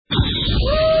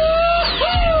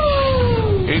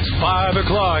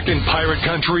o'clock in Pirate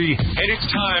Country, and it's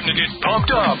time to get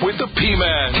pumped up with the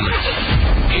P-Man.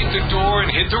 Hit the door and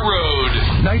hit the road.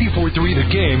 94.3 The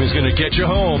Game is going to get you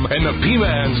home, and the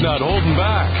P-Man's not holding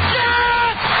back.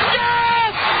 Yes!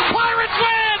 Yes! Pirates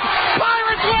win!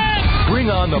 Pirates win! Bring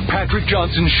on the Patrick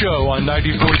Johnson Show on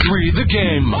 94.3 The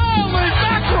Game. Holy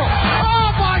mackerel!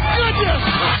 Oh, my goodness!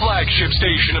 The flagship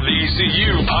station of the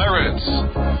ECU Pirates.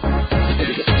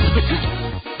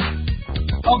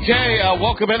 Okay,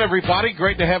 welcome in, everybody.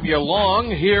 Great to have you along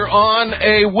here on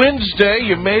a Wednesday.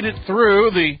 You made it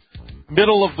through the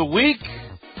middle of the week.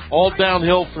 All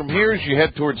downhill from here as you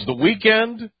head towards the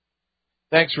weekend.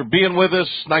 Thanks for being with us.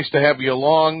 Nice to have you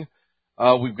along.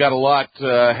 We've got a lot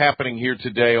happening here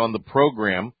today on the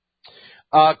program.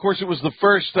 Of course, it was the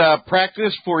first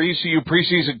practice for ECU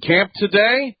preseason camp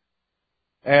today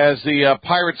as the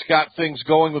Pirates got things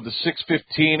going with the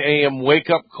 6:15 a.m.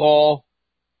 wake-up call.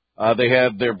 They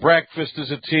had their breakfast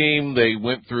as a team. They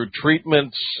went through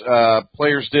treatments,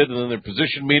 players did, and then their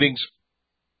position meetings,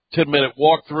 10-minute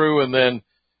walkthrough, and then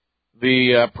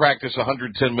the practice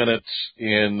 110 minutes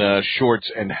in shorts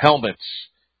and helmets.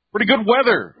 Pretty good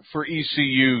weather for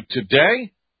ECU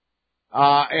today.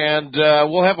 And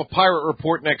we'll have a Pirate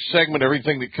Report next segment,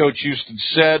 everything that Coach Houston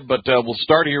said, but we'll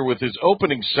start here with his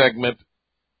opening segment,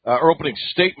 or opening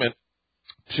statement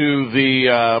to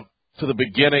the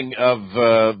beginning of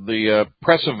the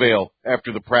press avail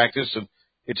after the practice. And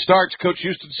it starts, Coach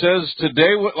Houston says,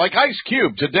 today, like Ice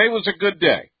Cube, today was a good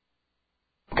day.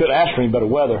 Couldn't ask for any better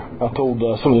weather. I told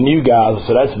some of the new guys, I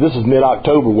said, this is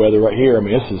mid-October weather right here. I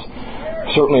mean, this is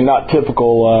certainly not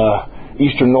typical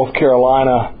Eastern North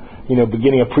Carolina,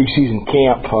 beginning of preseason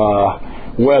camp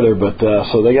weather. But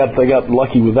so they got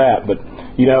lucky with that. But,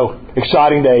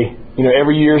 exciting day.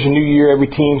 Every year's a new year, every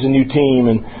team's a new team,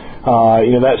 and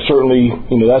that certainly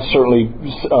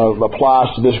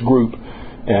applies to this group.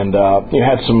 And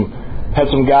had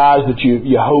some guys that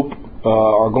you hope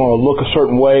are going to look a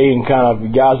certain way, and kind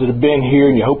of guys that have been here,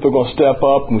 and you hope they're going to step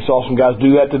up. And we saw some guys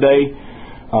do that today.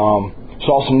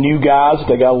 Saw some new guys.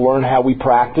 They got to learn how we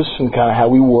practice and kind of how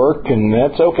we work, and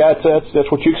that's okay.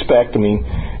 That's what you expect. I mean,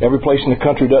 every place in the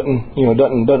country doesn't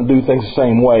do things the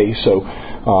same way. So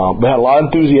they had a lot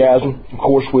of enthusiasm. Of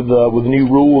course, with the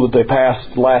new rule that they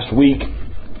passed last week,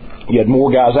 you had more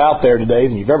guys out there today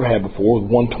than you've ever had before, with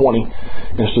 120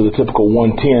 instead of the typical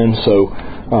 110. So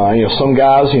some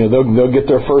guys, they'll get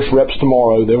their first reps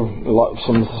tomorrow.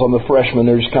 Some of the freshmen,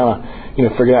 they're just kind of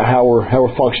figuring out how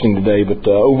we're functioning today. But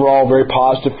overall, very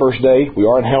positive first day. We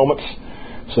are in helmets,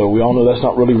 so we all know that's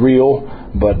not really real.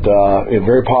 But a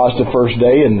very positive first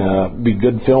day, and be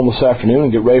good film this afternoon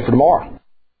and get ready for tomorrow.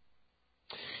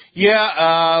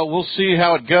 Yeah, we'll see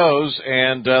how it goes,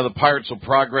 and the Pirates will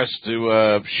progress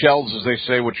to shells, as they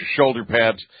say, which are shoulder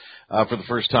pads, for the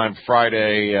first time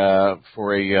Friday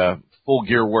for a full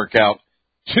gear workout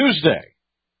Tuesday.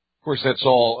 Of course, that's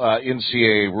all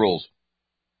NCAA rules.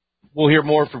 We'll hear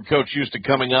more from Coach Houston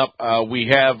coming up. We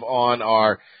have on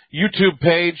our YouTube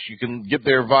page, you can get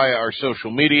there via our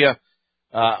social media,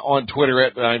 on Twitter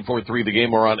at 943 The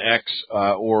Game, or on X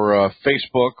or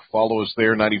Facebook. Follow us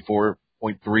there, 94.3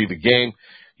 The Game.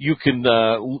 You can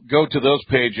go to those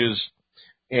pages,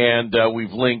 and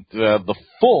we've linked the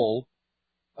full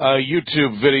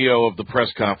YouTube video of the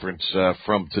press conference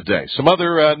from today. Some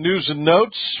other news and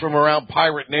notes from around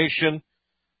Pirate Nation.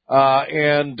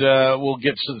 And we'll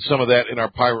get to some of that in our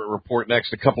Pirate Report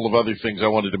next. A couple of other things I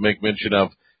wanted to make mention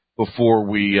of before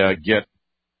we get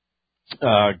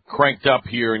cranked up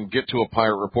here and get to a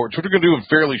Pirate Report, which we're going to do in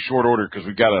fairly short order because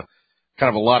we've got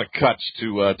a lot of cuts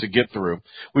to get through.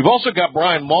 We've also got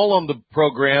Brian Mull on the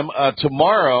program.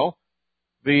 Tomorrow,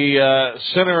 the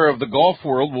center of the golf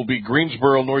world will be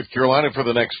Greensboro, North Carolina for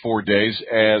the next 4 days,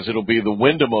 as it'll be the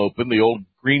Wyndham Open, the old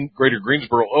Greater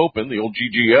Greensboro Open, the old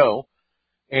GGO.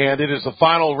 And it is the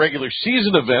final regular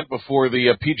season event before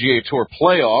the PGA Tour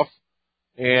playoff.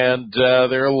 And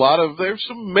there's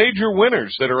some major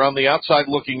winners that are on the outside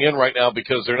looking in right now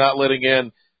because they're not letting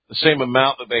in the same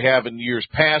amount that they have in years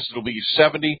past. It'll be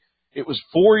 70. It was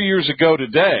 4 years ago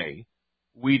today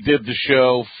we did the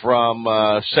show from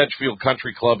Sedgefield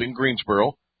Country Club in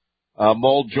Greensboro.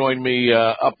 Mull joined me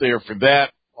up there for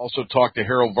that. Also talked to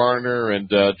Harold Varner and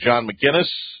John McGinnis,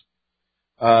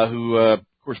 who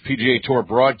of course, PGA Tour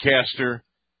broadcaster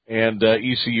and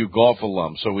ECU golf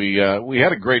alum. So we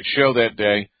had a great show that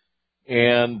day,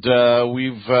 and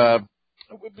we've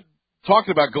been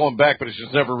talking about going back, but it's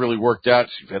just never really worked out.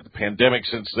 You've had the pandemic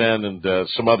since then, and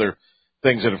some other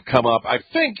things that have come up. I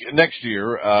think next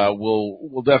year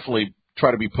we'll definitely try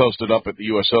to be posted up at the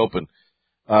U.S. Open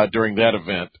during that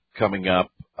event coming up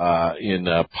in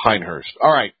Pinehurst.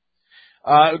 All right.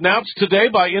 Announced today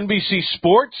by NBC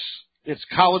Sports, its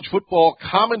college football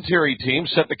commentary team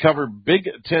set to cover Big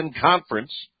Ten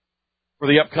Conference for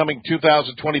the upcoming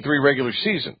 2023 regular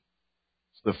season.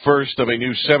 It's the first of a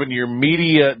new 7-year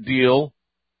media deal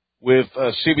with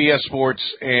CBS Sports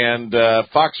and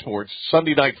Fox Sports.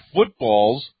 Sunday Night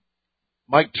Football's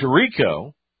Mike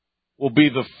Tirico will be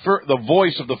the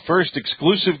voice of the first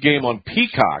exclusive game on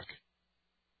Peacock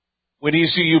when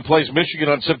ECU plays Michigan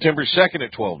on September 2nd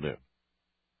at 12 noon.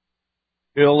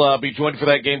 He'll be joined for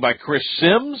that game by Chris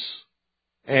Sims,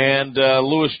 and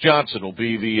Lewis Johnson will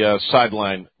be the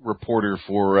sideline reporter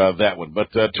for that one. But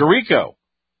Mike Tirico,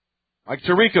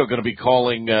 going to be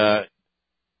calling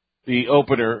the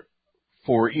opener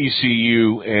for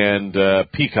ECU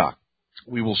and Peacock.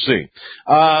 We will see.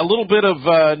 A little bit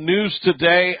of news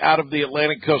today out of the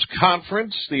Atlantic Coast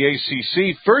Conference, the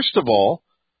ACC. First of all,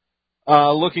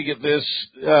 looking at this,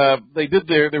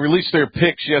 they released their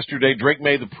picks yesterday. Drake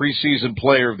May, the preseason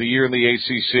player of the year in the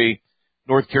ACC.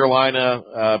 North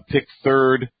Carolina picked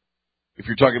third. If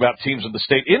you're talking about teams in the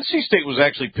state, NC State was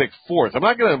actually picked fourth. I'm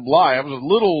not going to lie, I was a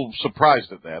little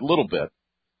surprised at that, a little bit,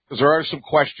 because there are some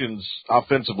questions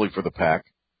offensively for the Pac.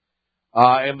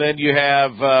 And then you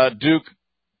have Duke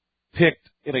picked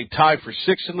in a tie for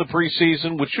sixth in the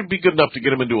preseason, which should be good enough to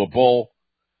get them into a bowl.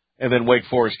 And then Wake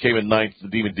Forest came in ninth. The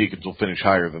Demon Deacons will finish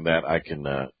higher than that. I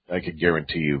can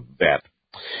guarantee you that.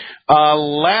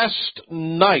 Last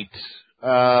night,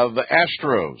 the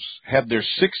Astros had their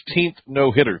 16th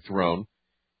no-hitter thrown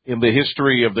in the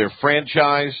history of their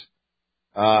franchise.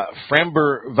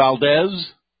 Framber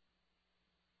Valdez,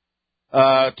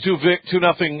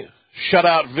 2-0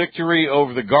 shutout victory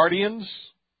over the Guardians.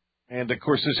 And, of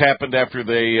course, this happened after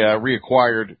they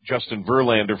reacquired Justin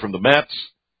Verlander from the Mets.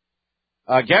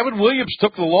 Gavin Williams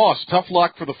took the loss. Tough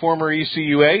luck for the former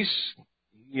ECU ace.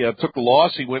 He took the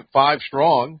loss. He went 5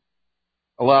 strong,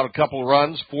 allowed a couple of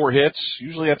runs, 4 hits.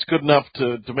 Usually that's good enough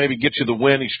to maybe get you the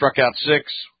win. He struck out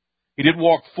 6. He did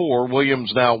walk 4.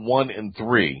 Williams now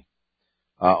 1-3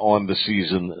 on the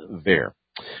season there.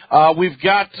 We've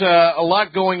got a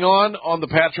lot going on the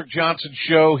Patrick Johnson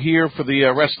Show here for the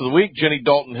rest of the week. Jenny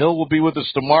Dalton-Hill will be with us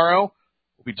tomorrow.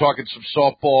 We'll be talking some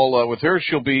softball with her.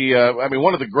 She'll be,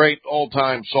 one of the great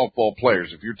all-time softball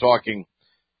players. If you're talking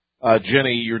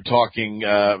Jenny, you're talking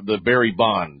the Barry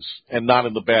Bonds, and not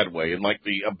in the bad way, in like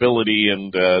the ability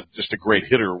and just a great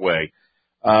hitter way.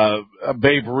 A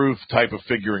Babe Ruth type of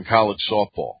figure in college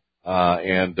softball.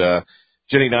 And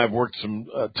Jenny and I have worked some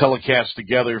telecasts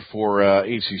together for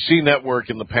ACC Network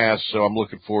in the past, so I'm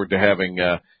looking forward to having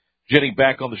Jenny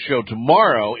back on the show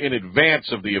tomorrow in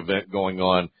advance of the event going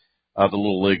on, the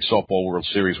Little League Softball World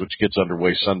Series, which gets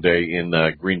underway Sunday in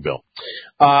Greenville.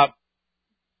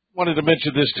 Wanted to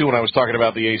mention this, too, when I was talking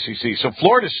about the ACC. So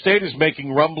Florida State is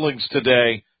making rumblings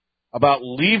today about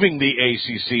leaving the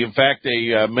ACC. In fact,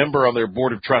 a member on their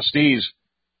board of trustees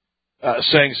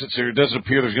saying since there doesn't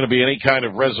appear there's going to be any kind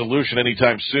of resolution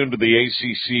anytime soon to the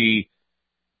ACC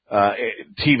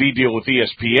TV deal with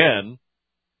ESPN,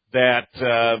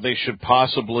 that they should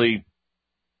possibly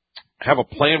have a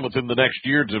plan within the next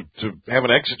year to have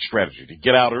an exit strategy, to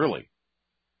get out early.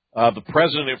 The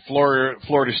president of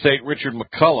Florida State, Richard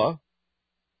McCullough,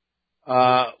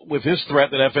 with his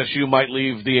threat that FSU might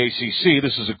leave the ACC,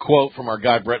 this is a quote from our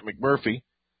guy Brett McMurphy,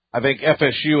 I think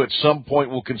FSU at some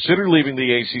point will consider leaving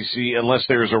the ACC unless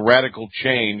there is a radical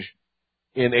change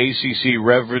in ACC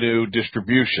revenue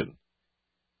distribution.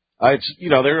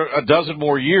 There are a dozen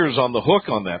more years on the hook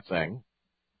on that thing.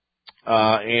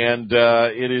 And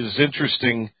it is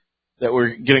interesting that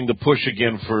we're getting the push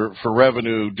again for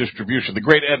revenue distribution. The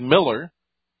great Ed Miller,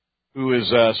 who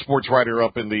is a sports writer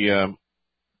up in the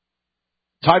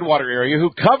Tidewater area, who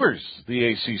covers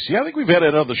the ACC. I think we've had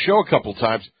it on the show a couple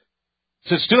times.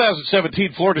 Since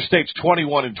 2017, Florida State's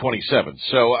 21-27.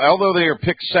 So although they are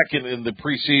picked second in the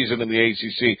preseason in the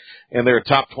ACC and they're a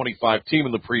top 25 team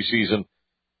in the preseason,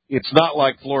 it's not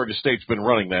like Florida State's been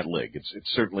running that league.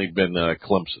 It's certainly been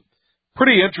Clemson.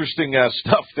 Pretty interesting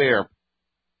stuff there.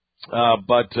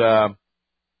 But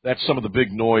that's some of the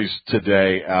big noise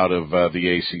today out of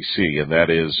the ACC, and that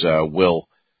is will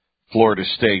Florida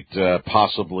State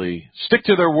possibly stick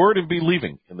to their word and be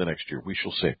leaving in the next year? We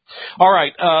shall see. All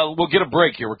right, we'll get a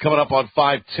break here. We're coming up on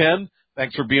 5:10.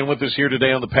 Thanks for being with us here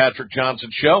today on the Patrick Johnson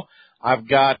Show. I've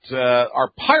got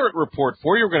our Pirate Report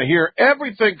for you. We're going to hear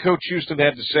everything Coach Houston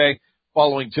had to say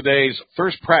following today's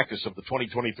first practice of the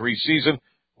 2023 season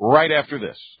right after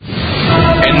this.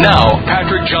 And now,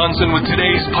 Patrick Johnson with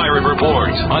today's Pirate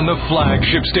Report on the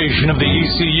flagship station of the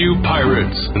ECU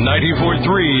Pirates,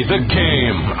 94.3 The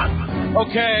Game.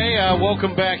 Okay,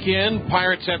 welcome back in.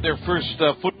 Pirates had their first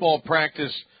football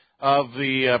practice of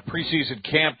the preseason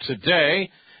camp today,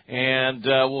 and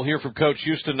we'll hear from Coach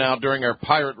Houston now during our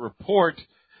Pirate Report.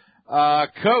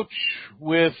 Coach,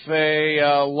 with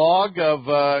a log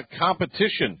of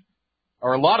competition,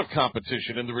 or a lot of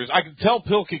competition in the I can tell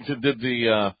Pilkington did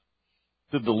the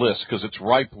list because it's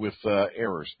ripe with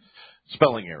errors,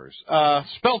 spelling errors.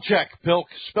 Spell check, Pilk,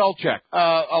 spell check.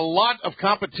 A lot of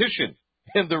competition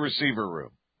in the receiver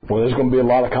room. Well, there's going to be a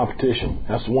lot of competition.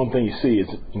 That's the one thing you see.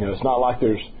 It's not like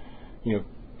there's,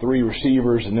 3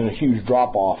 receivers and then a huge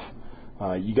drop-off.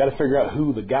 You got to figure out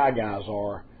who the guys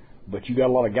are, but you got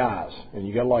a lot of guys, and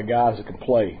you got a lot of guys that can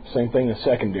play. Same thing in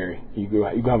secondary. You're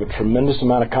going to have a tremendous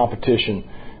amount of competition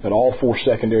at all 4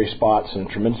 secondary spots and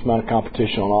a tremendous amount of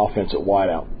competition on offense at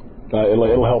wideout.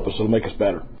 It'll help us. It'll make us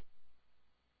better.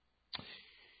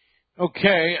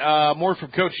 Okay, more from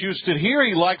Coach Houston here.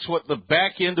 He likes what the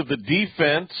back end of the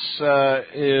defense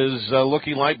is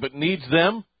looking like, but needs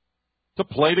them to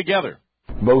play together.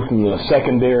 Both in the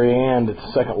secondary and at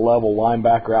the second level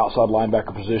linebacker, outside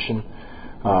linebacker position.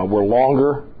 We're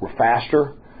longer, we're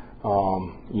faster,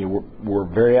 we're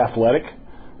very athletic.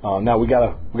 Now we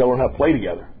gotta learn how to play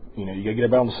together. You gotta get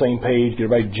everybody on the same page, get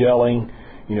everybody gelling,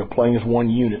 playing as one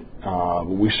unit. But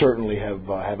we certainly have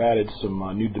added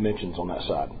some new dimensions on that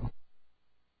side.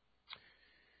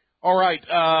 All right,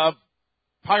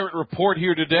 Pirate Report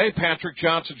here today. Patrick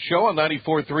Johnson Show on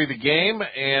 94.3 The Game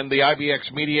and the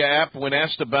IBX Media app. When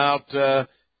asked about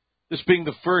this being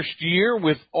the first year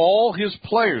with all his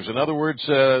players, in other words,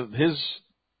 his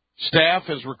staff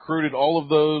has recruited all of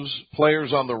those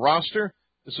players on the roster.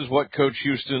 This is what Coach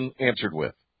Houston answered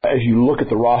with. As you look at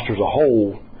the roster as a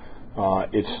whole,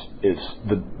 it's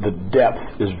the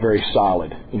depth is very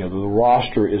solid. The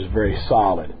roster is very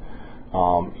solid.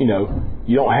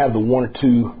 You don't have the 1 or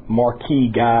 2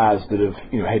 marquee guys that have,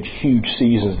 had huge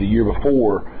seasons the year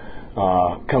before,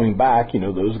 coming back.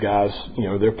 Those guys,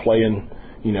 they're playing,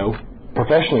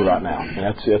 professionally right now. And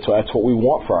that's what we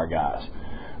want for our guys.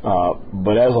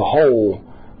 But as a whole,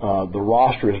 the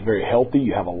roster is very healthy.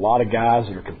 You have a lot of guys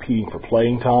that are competing for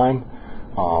playing time.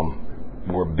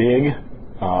 We're big,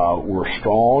 we're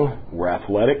strong, we're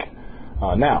athletic.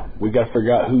 Now, we've got to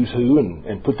figure out who's who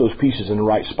and put those pieces in the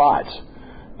right spots.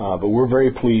 But we're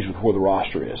very pleased with where the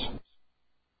roster is.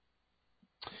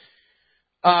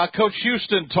 Coach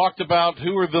Houston talked about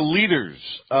who are the leaders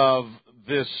of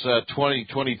this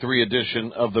 2023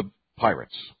 edition of the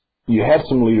Pirates. You had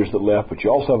some leaders that left, but you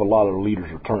also have a lot of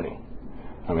leaders returning.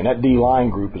 That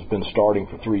D-line group has been starting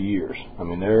for 3 years.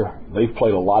 They've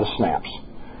played a lot of snaps.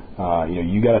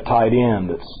 You got a tight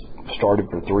end that's started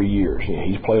for 3 years.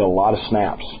 He's played a lot of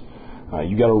snaps.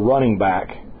 You got a running back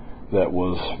that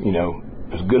was,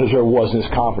 as good as there was in this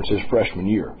conference his freshman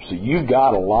year. So you've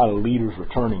got a lot of leaders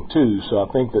returning too. So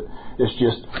I think that it's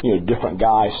just, different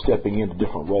guys stepping into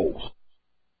different roles.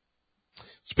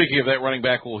 Speaking of that running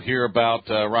back, we'll hear about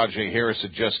Rajay Harris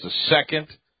in just a second.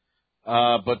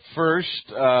 But first,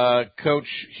 Coach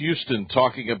Houston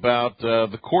talking about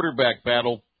the quarterback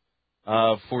battle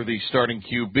for the starting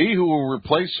QB who will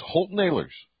replace Holton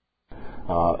Ahlers.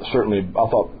 Certainly, I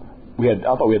thought we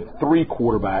had 3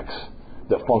 quarterbacks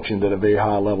that functioned at a very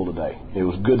high level today. It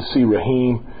was good to see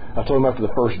Raheem. I told him after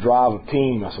the first drive of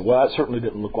team, I said, well, that certainly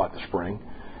didn't look like the spring.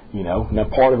 Now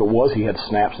part of it was he had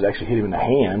snaps that actually hit him in the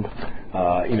hand,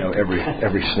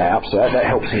 every snap, so that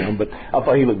helps him. But I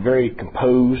thought he looked very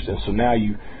composed, and so now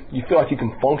you feel like you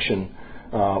can function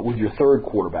with your third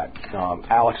quarterback.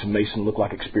 Alex and Mason look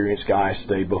like experienced guys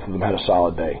today. Both of them had a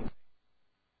solid day.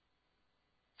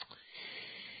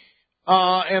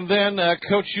 And then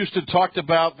Coach Houston talked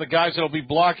about the guys that will be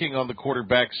blocking on the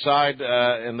quarterback side,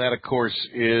 and that, of course,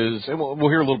 is – and we'll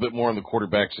hear a little bit more on the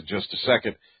quarterbacks in just a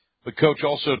second. But Coach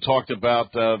also talked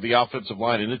about the offensive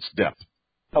line and its depth.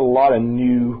 A lot of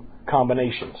new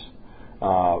combinations.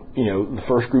 The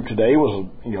first group today was,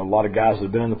 a lot of guys that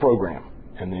have been in the program.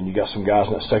 And then you got some guys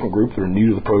in that second group that are new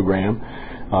to the program.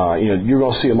 You're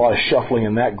going to see a lot of shuffling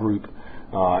in that group.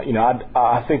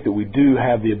 I think that we do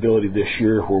have the ability this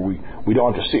year where we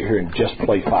don't have to sit here and just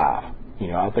play 5.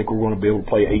 I think we're going to be able to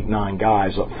play 8, 9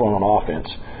 guys up front on offense.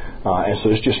 And so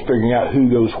it's just figuring out who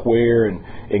goes where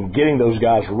and getting those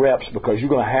guys reps, because you're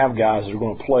going to have guys that are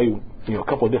going to play, a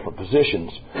couple of different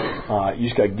positions. You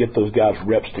just got to get those guys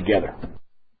reps together.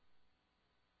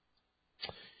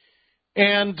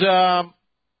 And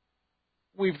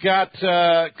we've got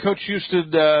Coach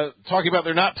Houston talking about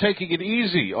they're not taking it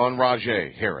easy on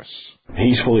Rajay Harris.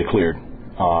 He's fully cleared.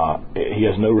 He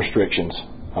has no restrictions.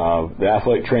 The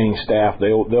athletic training staff,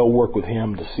 they'll work with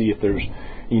him to see if there's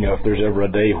ever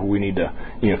a day where we need to,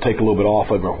 take a little bit off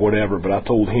of him or whatever. But I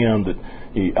told him that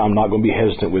I'm not going to be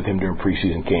hesitant with him during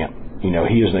preseason camp. He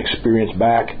is an experienced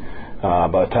back.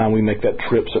 By the time we make that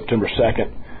trip September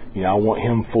 2nd, I want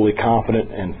him fully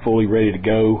confident and fully ready to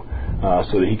go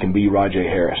so that he can be Rajay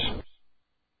Harris.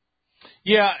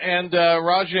 Yeah, and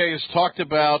Rajay has talked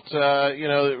about,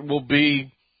 it will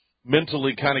be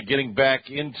mentally kind of getting back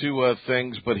into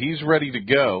things, but he's ready to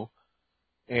go.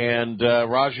 And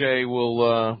Rajay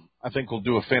will, I think, will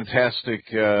do a fantastic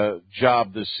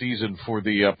job this season for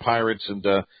the Pirates. And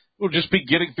we'll just be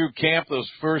getting through camp. Those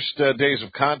first days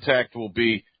of contact will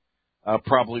be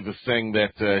probably the thing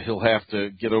that he'll have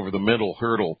to get over the mental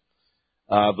hurdle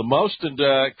the most. And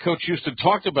Coach Houston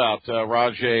talked about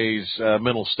Rajay's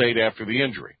mental state after the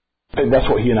injury. And that's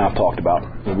what he and I have talked about.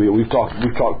 We've talked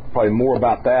probably more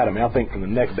about that. I think from the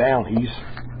neck down, he's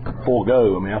full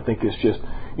go. I think it's just,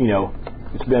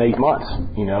 it's been 8 months,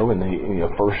 and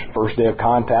the first day of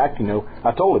contact,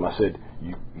 I told him, I said,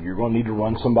 you're going to need to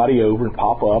run somebody over and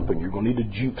pop up, and you're going to need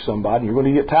to juke somebody, and you're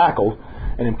going to get tackled,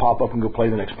 and then pop up and go play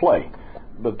the next play.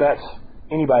 But that's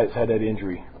anybody that's had that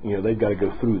injury, they've got to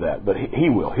go through that. But he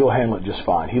will. He'll handle it just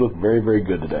fine. He looked very, very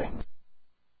good today.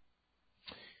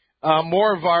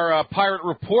 More of our Pirate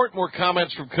Report, more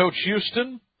comments from Coach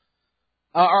Houston.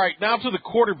 All right, now to the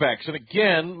quarterbacks. And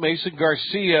again, Mason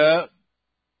Garcia,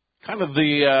 kind of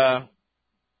the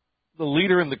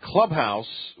leader in the clubhouse,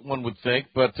 one would think.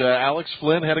 But Alex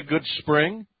Flynn had a good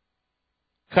spring.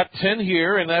 Cut 10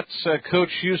 here, and that's Coach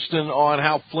Houston on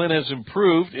how Flynn has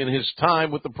improved in his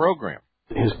time with the program.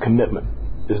 His commitment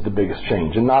is the biggest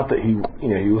change. And not that he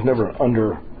was never an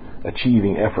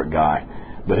underachieving effort guy,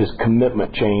 but his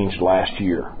commitment changed last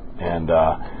year. And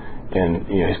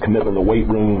his commitment in the weight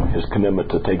room, his commitment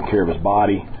to taking care of his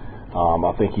body,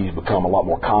 I think he's become a lot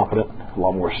more confident, a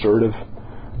lot more assertive.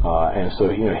 And so,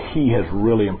 he has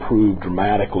really improved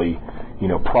dramatically,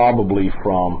 probably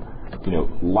from,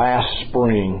 last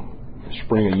spring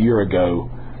a year ago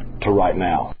to right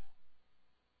now.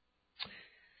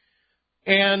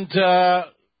 And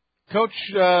Coach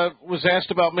was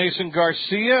asked about Mason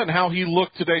Garcia and how he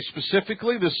looked today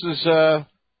specifically. This is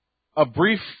a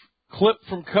brief clip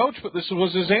from Coach, but this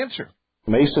was his answer.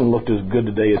 Mason looked as good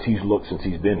today as he's looked since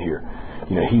he's been here.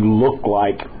 He looked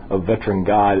like a veteran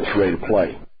guy that's ready to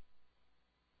play.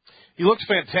 He looks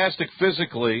fantastic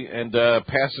physically and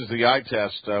passes the eye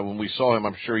test. When we saw him,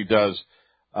 I'm sure he does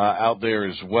out there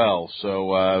as well.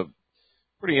 So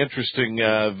pretty interesting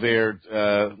there.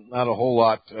 Not a whole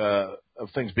lot of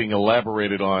things being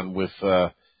elaborated on with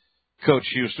Coach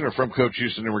Houston or from Coach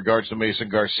Houston in regards to Mason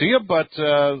Garcia, but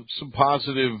some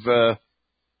positive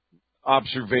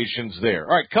observations there.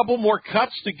 All right, couple more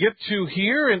cuts to get to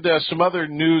here and some other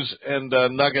news and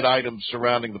nugget items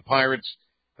surrounding the Pirates.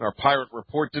 Our Pirate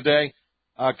Report today.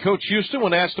 Coach Houston,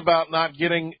 when asked about not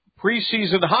getting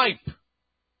preseason hype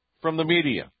from the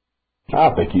media. I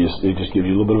think it just gives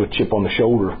you a little bit of a chip on the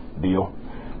shoulder deal.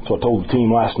 So I told the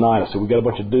team last night, I said, we got a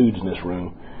bunch of dudes in this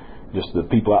room. Just the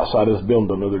people outside of this building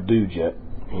don't know they're dudes yet.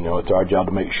 It's our job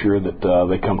to make sure that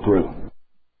they come through.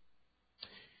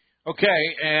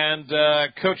 Okay, and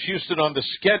Coach Houston on the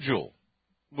schedule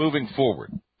moving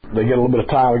forward. They get a little bit of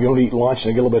time. We're going to eat lunch, and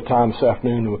they get a little bit of time this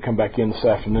afternoon, and we'll come back in this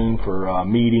afternoon for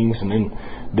meetings, and then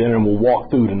dinner, and we'll walk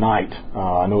through tonight.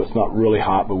 I know it's not really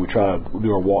hot, but we try to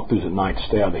do our walkthroughs at night to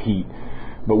stay out of the heat.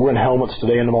 But we're in helmets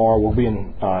today and tomorrow. We'll be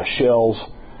in shells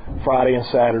Friday and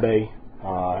Saturday,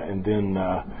 and then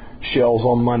shells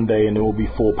on Monday, and then we'll be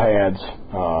full pads,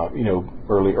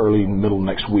 early middle of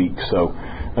next week. So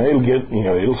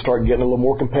it'll start getting a little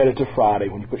more competitive Friday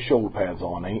when you put shoulder pads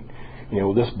on.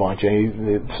 With this bunch,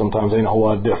 sometimes ain't a whole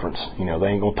lot of difference. They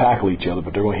ain't going to tackle each other,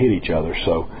 but they're going to hit each other.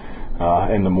 So,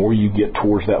 and the more you get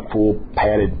towards that full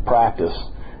padded practice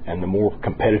and the more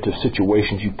competitive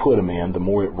situations you put them in, the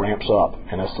more it ramps up.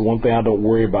 And that's the one thing I don't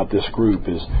worry about this group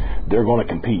is they're going to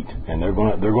compete and they're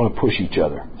going to push each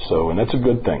other. So, and that's a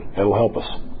good thing. That'll help us.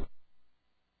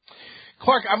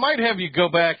 Clark, I might have you go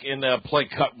back and play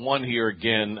cut one here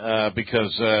again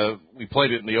because we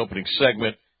played it in the opening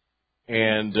segment.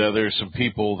 And there's some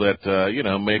people that,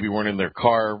 maybe weren't in their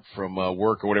car from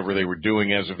work or whatever they were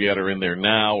doing as of yet are in there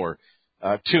now or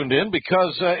tuned in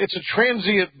because it's a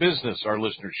transient business, our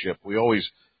listenership. We always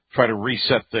try to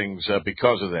reset things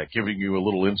because of that, giving you a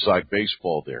little inside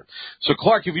baseball there. So,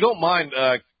 Clark, if you don't mind,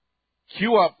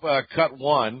 cue up cut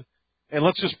one, and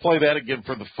let's just play that again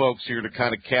for the folks here to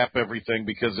kind of cap everything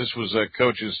because this was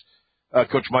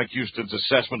Coach Mike Houston's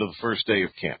assessment of the first day of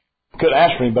camp. Could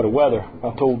ask me about the weather.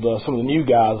 I told some of the new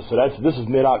guys, I said, this is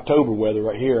mid-October weather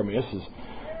right here. This is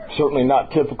certainly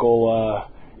not typical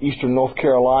eastern North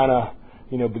Carolina,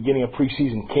 beginning of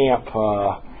preseason camp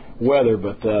weather.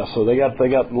 But so they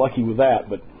got lucky with that.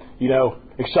 But,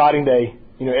 exciting day.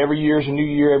 every year is a new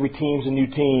year, every team's a new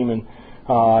team, and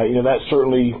that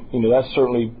certainly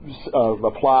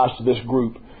applies to this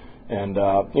group. And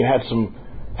had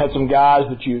some guys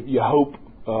that you hope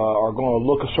are going to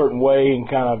look a certain way, and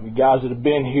kind of guys that have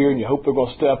been here, and you hope they're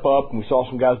going to step up. And we saw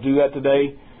some guys do that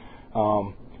today.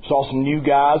 Saw some new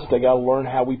guys. They got to learn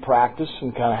how we practice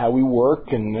and kind of how we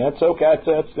work, and that's okay.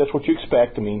 That's what you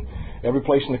expect. I mean, every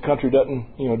place in the country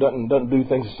doesn't do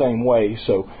things the same way.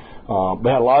 So they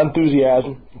had a lot of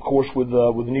enthusiasm. Of course, with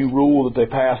the new rule that they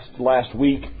passed last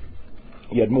week,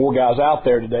 you had more guys out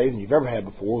there today than you've ever had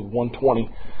before, with 120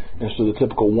 instead of the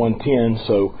typical 110.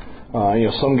 So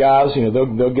some guys,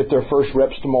 they'll get their first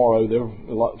reps tomorrow.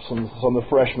 Some of the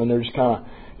freshmen, they're just kind of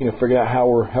figuring out how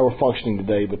we're functioning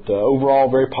today. But overall,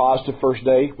 very positive first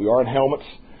day. We are in helmets,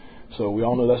 so we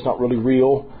all know that's not really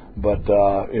real. But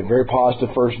a very positive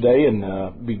first day,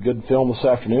 and be good film this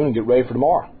afternoon and get ready for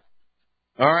tomorrow.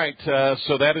 All right,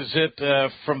 so that is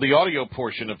it from the audio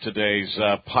portion of today's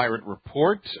Pirate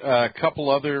Report. A couple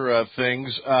other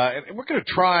things. And we're going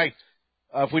to try,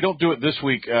 if we don't do it this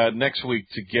week, next week,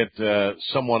 to get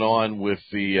someone on with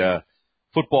the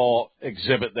football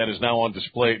exhibit that is now on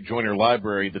display at Joyner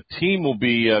Library. The team will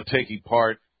be taking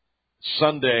part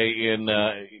Sunday in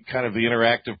kind of the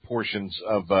interactive portions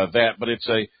of that, but it's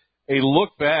a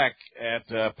look back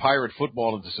at Pirate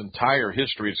football and its entire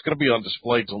history. It's going to be on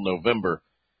display till November.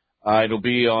 It'll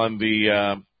be on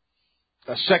the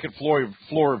second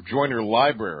floor of Joyner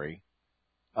Library.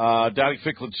 Dowdy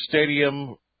Ficklin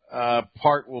Stadium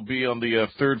part will be on the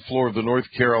third floor of the North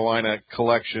Carolina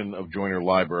collection of Joyner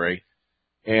Library.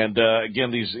 And, again,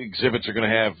 these exhibits are going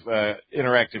to have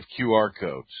interactive QR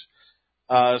codes.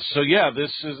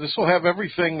 This will have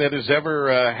everything that has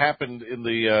ever happened in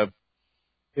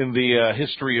the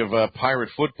history of Pirate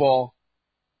football.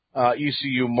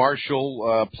 ECU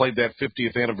Marshall played that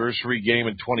 50th anniversary game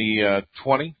in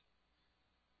 2020,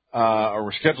 or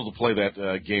were scheduled to play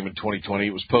that game in 2020.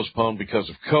 It was postponed because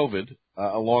of COVID,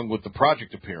 along with the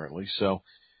project, apparently. So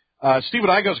Stephen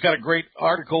Igo's got a great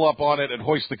article up on it at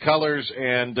Hoist the Colors,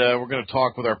 and we're going to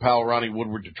talk with our pal Ronnie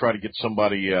Woodward to try to get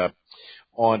somebody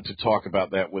on to talk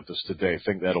about that with us today. I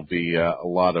think that'll be a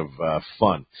lot of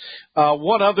fun.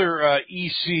 One other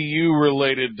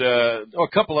ECU-related, a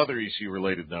couple other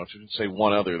ECU-related notes. I didn't say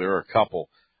one other. There are a couple.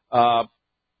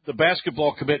 The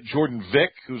basketball commit Jordan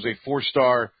Vick, who's a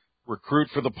four-star recruit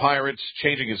for the Pirates,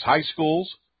 changing his high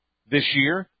schools this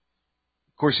year.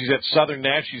 Of course, he's at Southern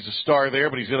Nash. He's a star there,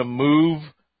 but he's going to move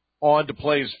on to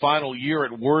play his final year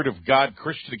at Word of God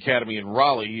Christian Academy in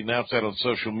Raleigh. He announced that on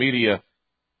social media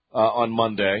on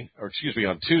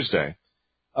Tuesday.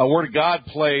 Word of God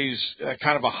plays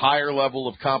kind of a higher level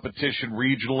of competition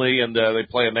regionally, and they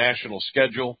play a national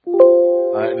schedule.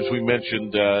 And as we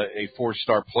mentioned, a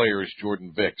four-star player is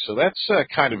Jordan Vick. So that's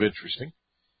kind of interesting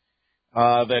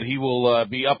that he will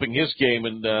be upping his game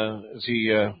and as he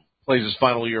plays his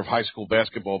final year of high school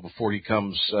basketball before he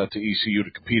comes to ECU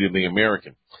to compete in the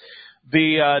American.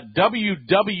 The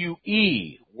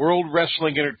WWE, World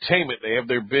Wrestling Entertainment, they have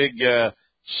their big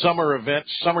summer event,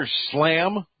 Summer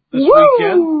Slam, this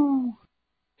weekend.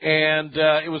 And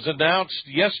it was announced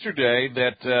yesterday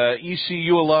that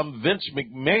ECU alum Vince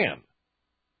McMahon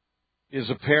is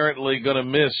apparently going to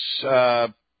miss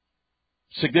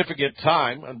significant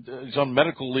time. He's on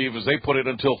medical leave, as they put it,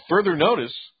 until further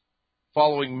notice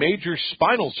following major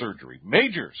spinal surgery.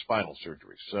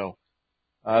 So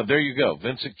there you go,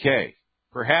 Vincent K.,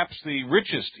 perhaps the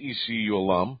richest ECU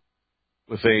alum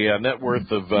with a net worth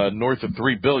of north of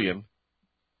 $3 billion.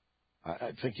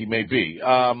 I think he may be.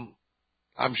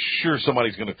 I'm sure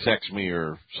somebody's going to text me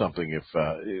or something if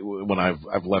when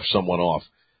I've left someone off.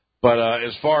 But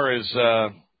as far as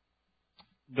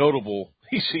notable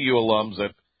ECU alums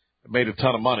that made a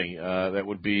ton of money, that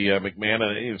would be McMahon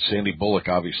and Sandy Bullock,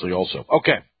 obviously, also.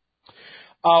 Okay.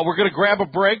 We're going to grab a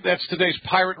break. That's today's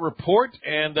Pirate Report.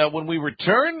 And when we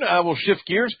return, we'll shift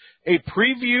gears. A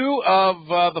preview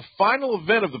of the final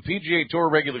event of the PGA Tour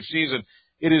regular season.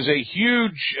 It is a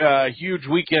huge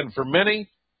weekend for many.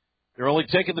 They're only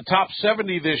taking the top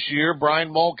 70 this year.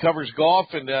 Brian Mull covers golf,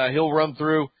 and he'll run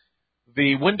through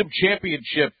the Wyndham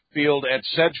Championship field at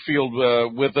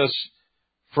Sedgefield with us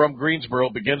from Greensboro.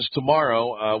 It begins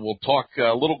tomorrow. We'll talk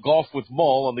a little golf with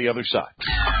Mull on the other side.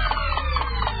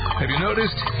 Have you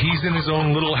noticed he's in his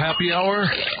own little happy hour?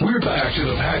 We're back to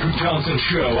the Patrick Johnson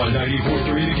Show on 94.3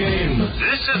 The Game.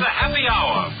 This is the Happy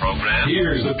Hour program.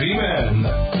 Here's the P-Man.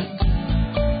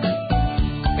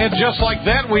 And just like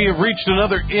that, we have reached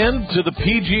another end to the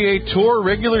PGA Tour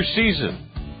regular season.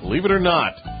 Believe it or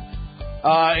not.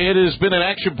 It has been an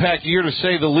action-packed year, to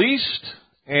say the least,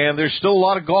 and there's still a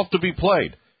lot of golf to be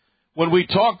played. When we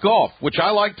talk golf, which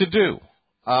I like to do,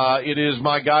 it is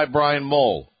my guy Brian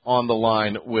Mole on the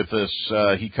line with us.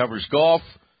 He covers golf.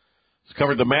 He's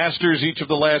covered the Masters each of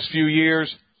the last few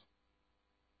years.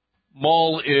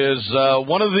 Mole is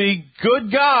one of the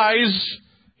good guys.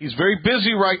 He's very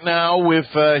busy right now with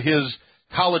his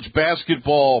college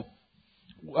basketball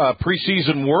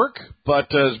preseason work,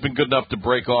 but has been good enough to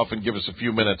break off and give us a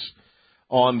few minutes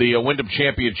on the Wyndham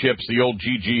Championships, the old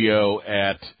GGO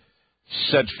at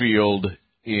Sedgefield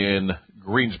in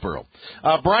Greensboro.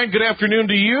 Brian, good afternoon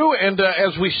to you. And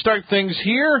as we start things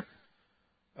here,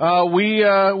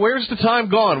 where's the time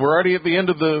gone? We're already at the end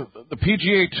of the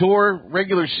PGA Tour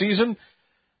regular season,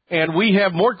 and we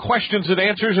have more questions than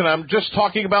answers, and I'm just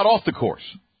talking about off the course.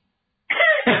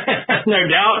 No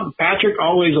doubt. Patrick,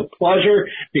 always a pleasure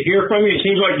to hear from you. It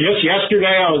seems like just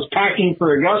yesterday I was packing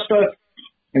for Augusta,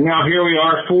 and now here we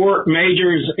are, 4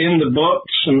 majors in the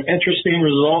books, some interesting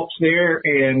results there,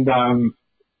 and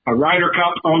a Ryder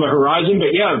Cup on the horizon.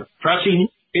 But, yeah, pressing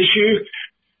issue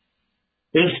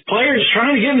is players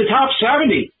trying to get in the top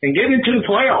 70 and get into the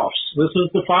playoffs. This is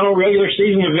the final regular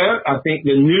season event. I think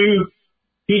the new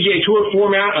PGA Tour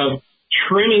format of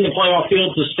trimming the playoff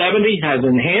field to 70 has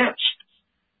enhanced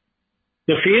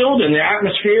the field and the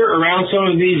atmosphere around some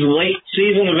of these late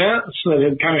season events that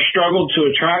have kind of struggled to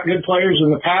attract good players in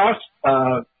the past.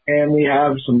 And we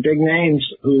have some big names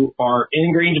who are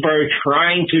in Greensboro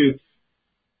trying to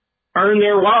earn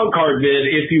their wild card bid,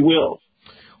 if you will.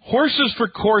 Horses for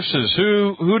courses.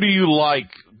 Who do you like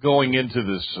going into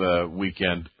this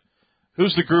weekend?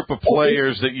 Who's the group of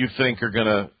players that you think are going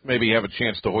to maybe have a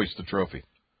chance to hoist the trophy?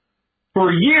 For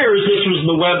years, this was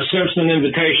the Webb Simpson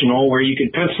Invitational, where you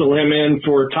could pencil him in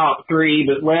for top 3,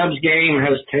 but Webb's game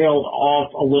has tailed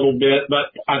off a little bit, but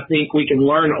I think we can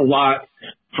learn a lot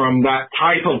from that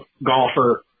type of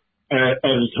golfer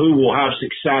as who will have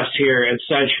success here at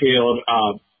Sedgefield.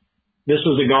 This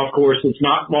is a golf course that's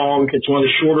not long. It's one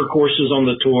of the shorter courses on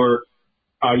the tour.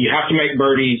 You have to make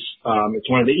birdies. It's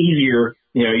one of the easier,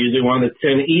 usually one of the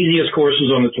 10 easiest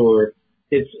courses on the tour.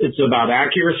 It's about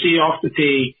accuracy off the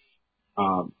tee.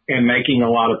 And making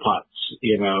a lot of putts.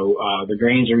 The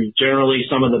greens are generally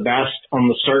some of the best on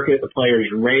the circuit. The players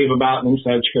rave about them.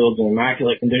 Sedgefield's in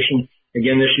immaculate condition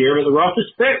again this year, but the rough is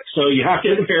thick, so you have to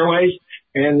hit the fairways.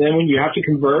 And then when you have to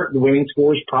convert, the winning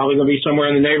score is probably going to be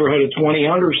somewhere in the neighborhood of 20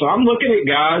 under. So I'm looking at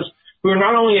guys who are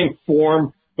not only in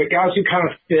form, but guys who kind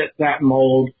of fit that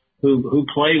mold, who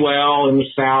play well in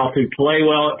the South, who play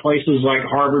well at places like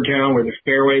Harbour Town, where the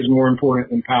fairway is more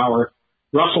important than power.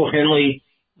 Russell Henley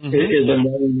is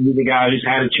the guy who's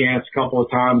had a chance a couple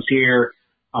of times here.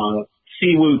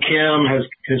 Siwoo Kim has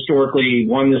historically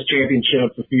won this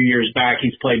championship a few years back.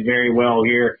 He's played very well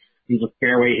here. He's a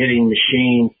fairway hitting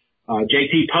machine.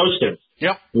 JT Poston,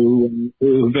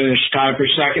 who finished tied for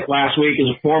second last week,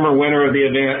 is a former winner of the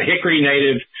event. Hickory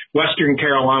native, Western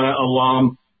Carolina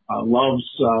alum, loves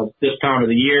this time of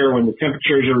the year when the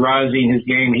temperatures are rising. His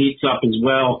game heats up as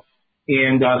well.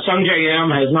 And Sungjae Im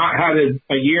has not had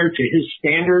a year to his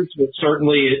standards, but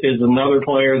certainly is another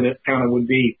player that kind of would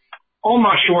be on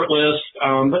my short list.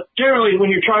 But generally, when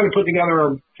you're trying to put together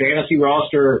a fantasy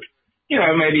roster,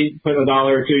 maybe put $1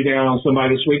 or $2 down on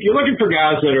somebody this week, you're looking for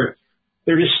guys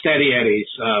they're just steady eddies,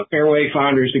 fairway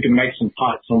finders who can make some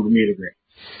putts on Bermuda Green.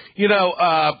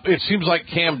 It seems like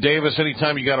Cam Davis,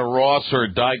 anytime you got a Ross or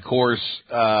a Dyke course,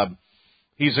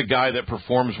 he's a guy that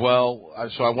performs well,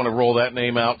 so I want to roll that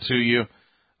name out to you.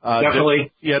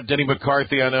 Definitely. Denny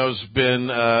McCarthy, I know, has been,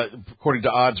 according to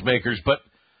odds makers, but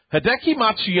Hideki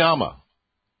Matsuyama,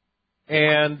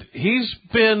 and he's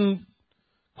been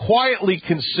quietly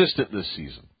consistent this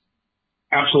season.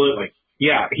 Absolutely.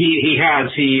 Yeah, he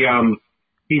has.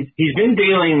 He's been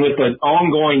dealing with an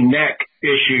ongoing neck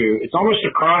issue. It's almost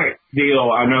a chronic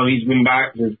deal. I know he's been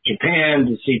back to Japan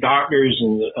to see doctors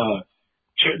and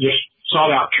just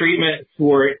sought out treatment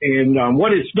for it. And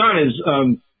what it's done is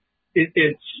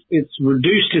it's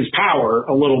reduced his power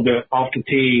a little bit off the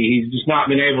tee. He's just not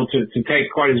been able to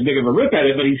take quite as big of a rip at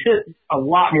it, but he's hit a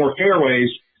lot more fairways.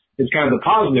 It's kind of the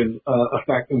positive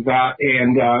effect of that.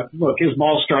 And look, his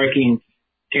ball striking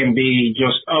can be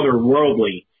just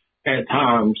otherworldly at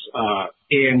times.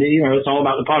 And it's all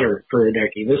about the putter for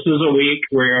Hideki. This is a week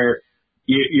where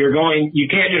you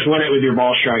can't just win it with your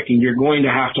ball striking. You're going to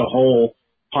have to hole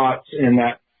putts in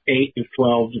that 8 to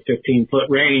 12 to 15 foot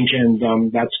range.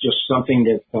 And that's just something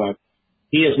that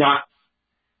he is not.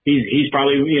 He's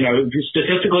probably,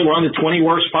 statistically one of the 20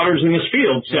 worst putters in this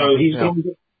field. So he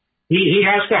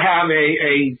has to have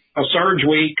a surge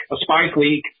week, a spike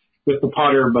week with the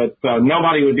putter, but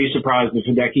nobody would be surprised if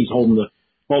Hideki's holding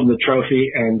holding the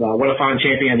trophy, and what a fine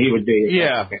champion he would be.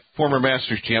 Yeah, former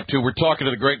Masters champ, too. We're talking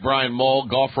to the great Brian Mull,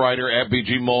 golf writer at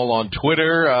BG Mull on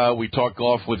Twitter. We talk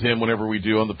golf with him whenever we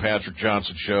do on the Patrick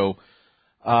Johnson Show.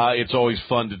 It's always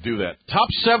fun to do that. Top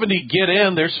 70 get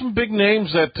in. There's some big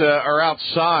names that are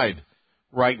outside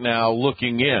right now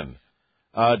looking in.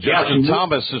 Justin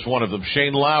Thomas is one of them.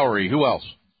 Shane Lowry. Who else?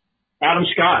 Adam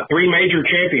Scott. 3 major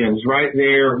champions right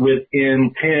there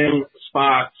within 10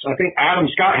 spots. I think Adam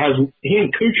Scott he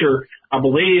and Kuchar, I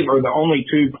believe, are the only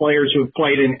 2 players who have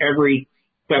played in every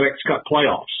FedEx Cup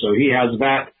playoffs. So he has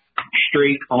that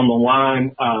streak on the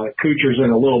line. Kuchar's in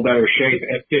a little better shape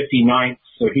at 59th,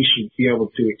 so he should be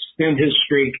able to extend his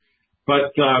streak.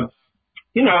 But,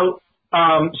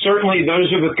 certainly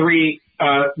those are the 3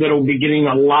 that will be getting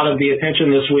a lot of the attention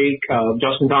this week.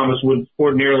 Justin Thomas would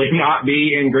ordinarily not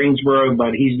be in Greensboro,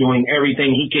 but he's doing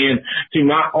everything he can to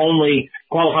not only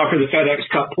qualify for the FedEx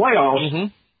Cup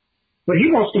playoffs, but he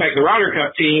wants to make the Ryder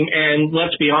Cup team. And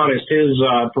let's be honest, his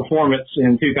performance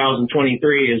in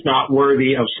 2023 is not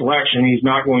worthy of selection. He's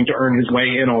not going to earn his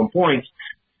way in on points.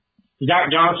 Zach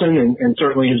Johnson and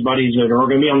certainly his buddies that are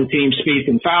going to be on the team, Spieth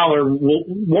and Fowler, will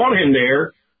want him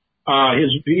there.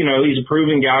 He's a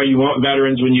proven guy. You want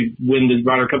veterans when you win the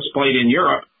Ryder Cups played in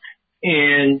Europe.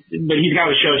 But he's got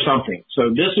to show something. So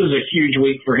this is a huge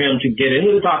week for him to get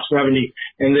into the top 70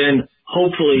 and then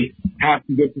hopefully have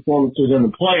some good performances in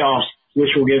the playoffs, which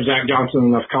will give Zach Johnson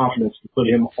enough confidence to put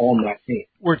him on that team.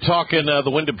 We're talking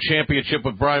the Wyndham Championship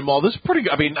with Brian Mull. This is pretty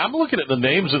good. I mean, I'm looking at the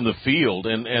names in the field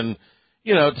and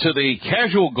to the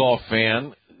casual golf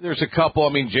fan, there's a couple.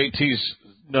 I mean, JT's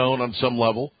known on some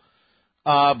level.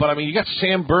 But, I mean, you got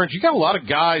Sam Burns. You got a lot of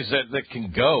guys that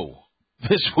can go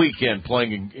this weekend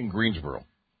playing in Greensboro.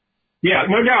 Yeah,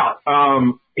 no doubt.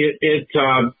 It's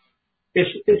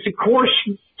a course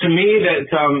to me that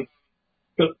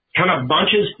kind of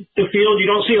bunches the field. You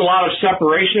don't see a lot of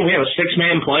separation. We had a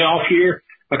 6-man playoff here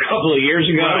a couple of years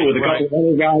ago with a couple of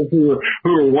other guys who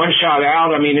were one shot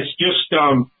out. I mean, it's just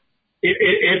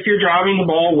if you're driving the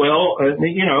ball well,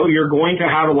 you're going to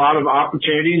have a lot of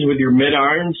opportunities with your mid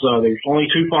irons. There's only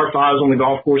 2 par 5s on the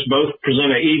golf course. Both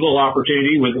present an eagle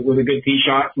opportunity with a good tee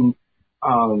shot. And,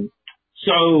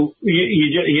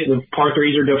 the par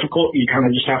 3s are difficult. You kind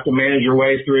of just have to manage your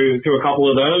way through a couple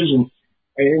of those.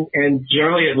 And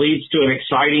generally it leads to an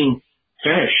exciting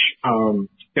finish,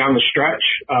 down the stretch,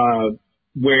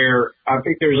 where I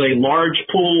think there's a large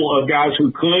pool of guys who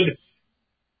could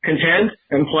contend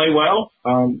and play well.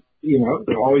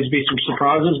 There'll always be some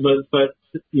surprises, but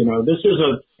this is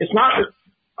it's not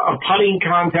a putting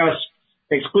contest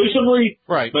exclusively,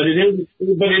 right? But it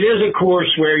is a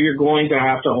course where you're going to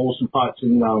have to hold some putts,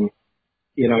 and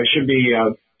it should be a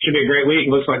great week.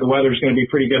 It looks like the weather's going to be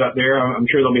pretty good up there. I'm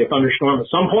sure there'll be a thunderstorm at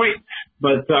some point,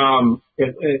 but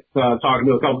talking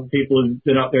to a couple of people who've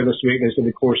been up there this week, they said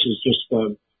the course is just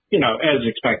as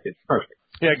expected, perfect.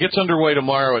 Yeah, it gets underway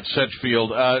tomorrow at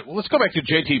Sedgefield. Let's go back to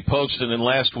JT Poston in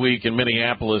last week in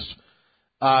Minneapolis.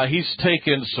 He's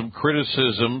taken some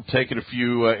criticism, taken a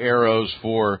few arrows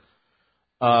for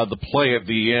the play at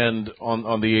the end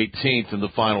on the 18th in the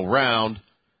final round.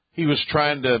 He was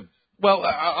trying to,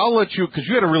 I'll let you, because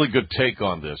you had a really good take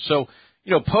on this. So,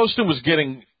 Poston was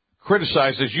getting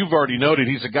criticized, as you've already noted.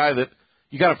 He's a guy that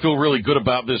you got to feel really good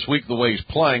about this week, the way he's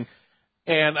playing.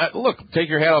 And look, take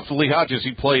your hat off to Lee Hodges.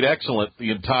 He played excellent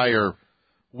the entire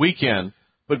weekend.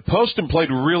 But Poston played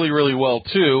really, really well,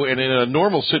 too. And in a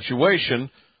normal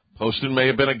situation, Poston may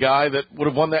have been a guy that would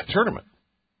have won that tournament.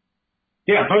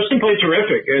 Yeah, Poston played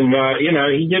terrific. And,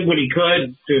 he did what he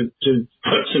could to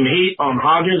put some heat on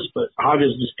Hodges, but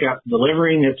Hodges just kept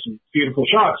delivering, hit some beautiful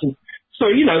shots. And so,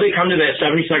 they come to that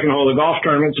 72nd hole of the golf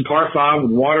tournament. It's a par 5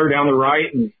 with water down the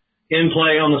right and in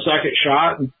play on the second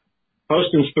shot. And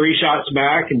Poston's 3 shots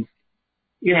back, and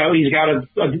he's got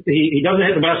he doesn't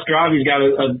hit the best drive. He's got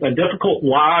a difficult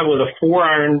lie with a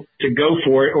 4-iron to go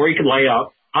for it, or he could lay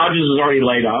up. Hodges is already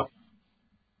laid up.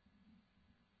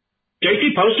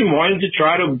 JT Poston wanted to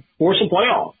try to force a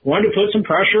playoff, wanted to put some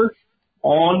pressure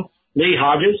on Lee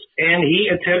Hodges, and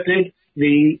he attempted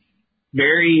the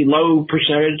very low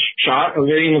percentage shot of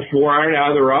hitting the 4-iron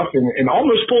out of the rough and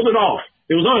almost pulled it off.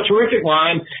 It was on a terrific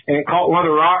line, and it caught one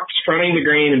of the rocks fronting the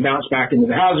green and bounced back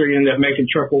into the hazard. He ended up making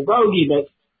triple bogey,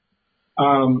 but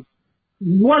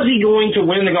was he going to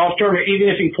win the golf tournament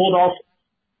even if he pulled off?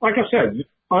 Like I said,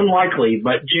 unlikely.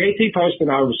 But JT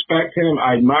Poston, I respect him.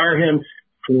 I admire him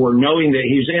for knowing that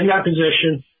he's in that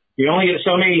position. You only get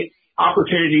so many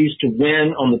opportunities to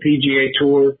win on the PGA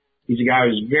Tour. He's a guy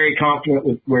who's very confident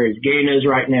with where his game is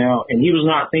right now, and he was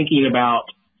not thinking about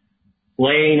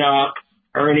laying up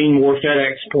earning more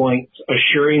FedEx points,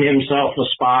 assuring himself a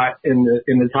spot in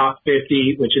the top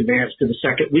 50, which advanced to the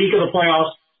second week of the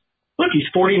playoffs. Look, he's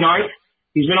 49th.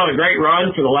 He's been on a great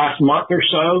run for the last month or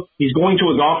so. He's going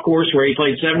to a golf course where he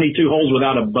played 72 holes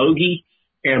without a bogey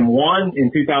and won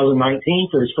in 2019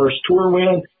 for his first tour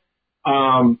win.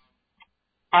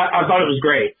 I thought it was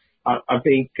great. I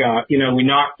think, we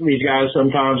knock these guys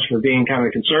sometimes for being kind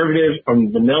of conservative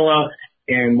and vanilla.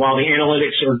 And while the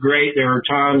analytics are great, there are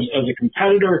times as a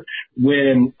competitor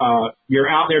when you're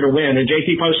out there to win. And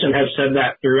JT Poston has said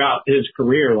that throughout his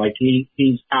career. Like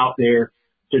he's out there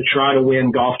to try to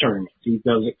win golf tournaments. He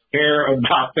doesn't care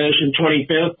about finishing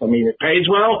 25th. I mean, it pays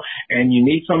well, and you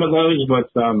need some of those. But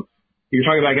you're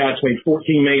talking about a guy that's made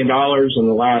 $14 million in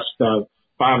the last 5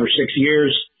 or 6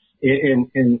 years.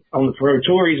 On the pro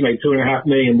tour, he's made $2.5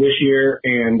 million this year,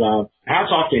 and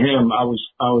hats off to him.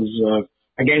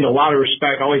 I gained a lot of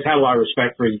respect. Always had a lot of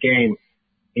respect for his game,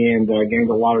 and gained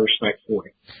a lot of respect for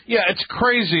him. Yeah, it's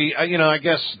crazy. I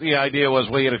guess the idea was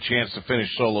he had a chance to finish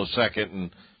solo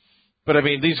second, but I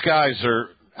mean these guys are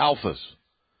alphas.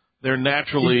 They're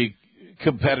naturally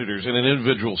competitors in an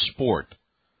individual sport,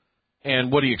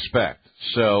 and what do you expect?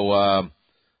 So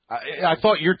I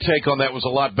thought your take on that was a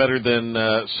lot better than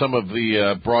some of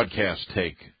the broadcast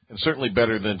take, and certainly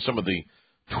better than some of the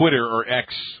Twitter or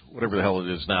X, whatever the hell it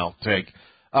is now, take.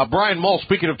 Brian Mull,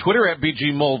 speaking of Twitter, at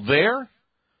BG Mull there.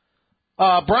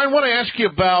 Brian, I want to ask you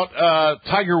about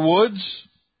Tiger Woods,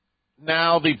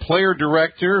 now the player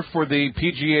director for the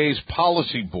PGA's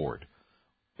policy board.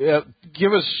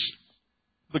 Give us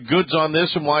the goods on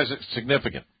this, and why is it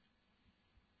significant?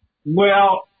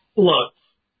 Well, look,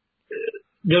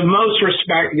 the most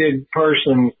respected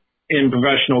person in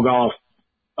professional golf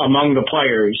among the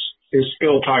players is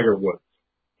still Tiger Woods.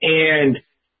 And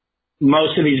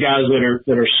most of these guys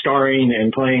that are starring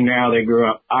and playing now, they grew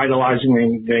up idolizing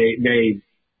him. They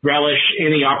relish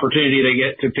any opportunity they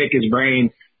get to pick his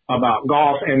brain about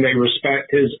golf, and they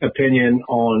respect his opinion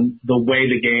on the way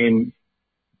the game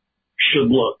should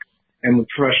look in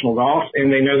professional golf.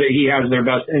 And they know that he has their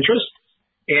best interest.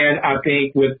 And I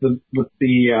think with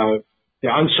the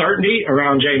uncertainty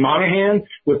around Jay Monahan,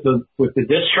 with the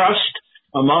distrust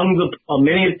among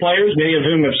many players, many of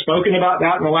whom have spoken about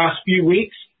that in the last few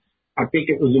weeks, I think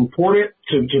it was important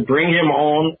to bring him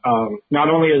on, not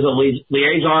only as a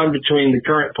liaison between the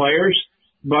current players,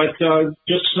 but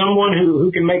just someone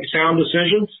who can make sound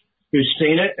decisions, who's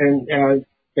seen it, and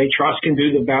they trust can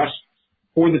do the best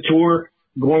for the tour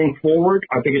going forward.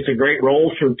 I think it's a great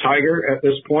role for Tiger at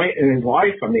this point in his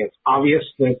life. I mean, it's obvious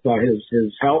that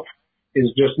his health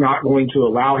is just not going to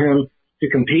allow him to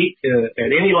compete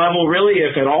at any level, really,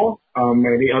 if at all,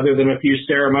 maybe other than a few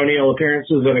ceremonial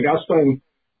appearances at Augusta and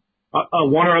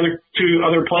one or two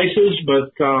other places.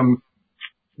 But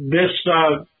this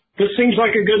seems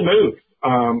like a good move.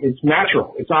 It's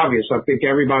natural. It's obvious. I think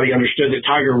everybody understood that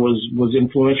Tiger was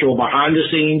influential behind the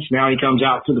scenes. Now he comes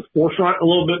out to the forefront a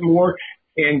little bit more,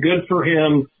 and good for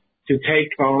him to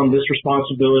take on this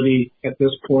responsibility at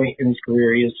this point in his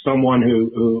career. He is someone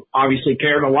who obviously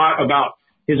cared a lot about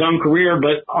his own career,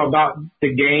 but about the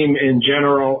game in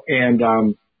general. And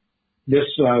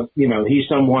he's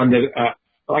someone that,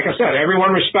 like I said,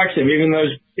 everyone respects him,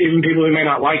 even people who may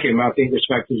not like him, I think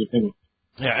respect his opinion.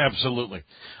 Yeah, absolutely.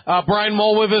 Brian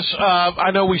Mull with us.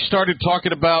 I know we started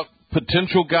talking about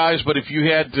potential guys, but if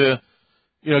you had to,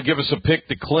 give us a pick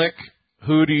to click,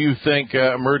 who do you think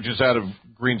emerges out of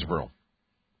Greensboro?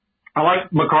 I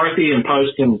like McCarthy and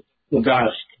Poston the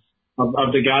best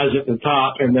of the guys at the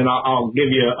top, and then I'll give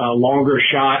you a longer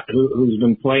shot who's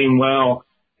been playing well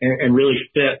and really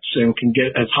fits and can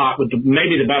get as hot with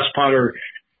maybe the best putter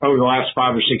over the last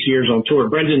 5 or 6 years on tour.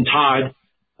 Brendan Todd,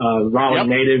 Raleigh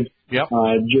native. Yep.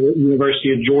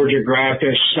 University of Georgia grad,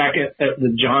 finished second at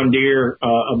the John Deere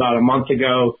about a month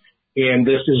ago, and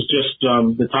this is just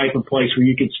the type of place where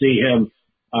you could see him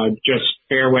just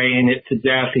fairwaying it to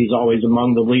death. He's always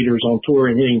among the leaders on tour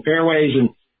in hitting fairways, and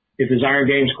if his iron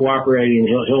game's cooperating,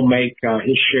 he'll make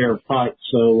his share of putts.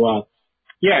 So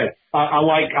I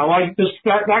like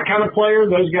that kind of player.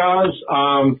 Those guys.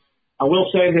 I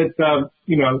will say that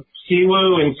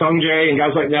Siwoo and Sungjae and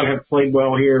guys like that have played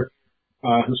well here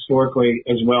historically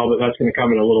as well, but that's going to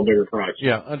come at a little bigger price.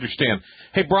 Yeah, understand.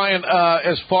 Hey, Brian,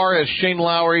 as far as Shane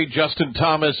Lowry, Justin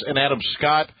Thomas, and Adam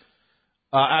Scott,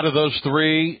 out of those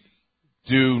three,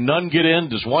 do none get in?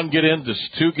 Does one get in? Does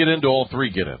two get in? Do all three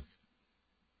get in?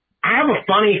 I have a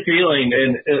funny feeling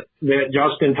that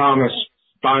Justin Thomas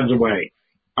finds a way.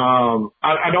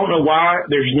 I don't know why.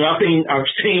 There's nothing I've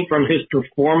seen from his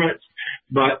performance,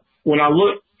 but when I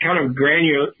look kind of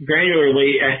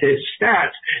granularly at his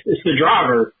stats, it's the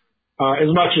driver.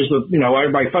 as much as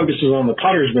everybody focuses on the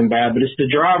putter's been bad, but it's the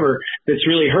driver that's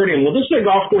really hurting. Well, this is a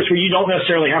golf course where you don't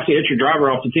necessarily have to hit your driver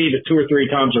off the tee but 2 or 3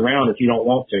 times around if you don't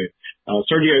want to.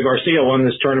 Sergio Garcia won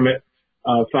this tournament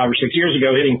 5 or 6 years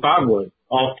ago hitting 5-wood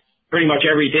off pretty much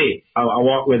every tee. I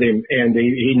walked with him, and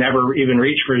he never even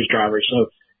reached for his driver. So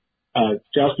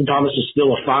Justin Thomas is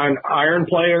still a fine iron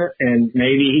player, and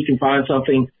maybe he can find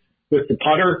something with the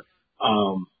putter.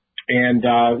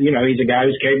 He's a guy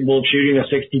who's capable of shooting a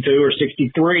 62 or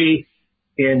 63,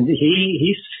 and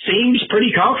he seems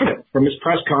pretty confident from his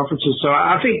press conferences. So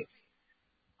I think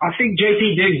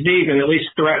JT digs deep and at least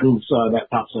threatens that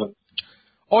top 7.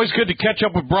 Always good to catch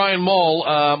up with Brian Mull.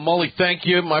 Mully, thank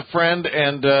you, my friend,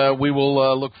 and we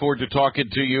will look forward to talking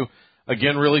to you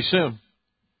again really soon.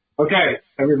 Okay.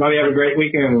 Everybody have a great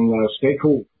weekend and stay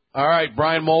cool. All right,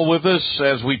 Brian Mull with us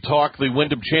as we talk the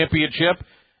Wyndham Championship,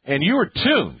 and you are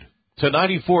tuned to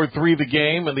 94.3 The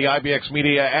Game and the IBX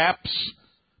Media apps.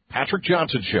 Patrick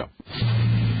Johnson Show.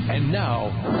 And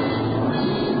now,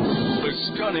 the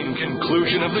stunning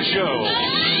conclusion of the show.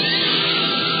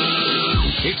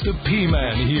 It's the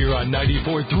P-Man here on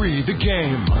 94.3 The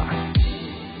Game.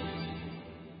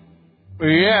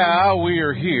 Yeah, we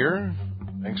are here.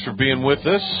 Thanks for being with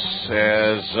us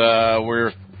as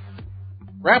we're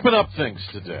wrapping up things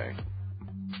today.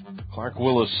 Clark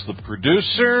Willis, the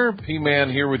producer. P-Man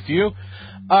here with you.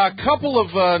 A couple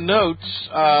of notes.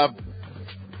 I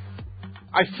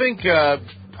think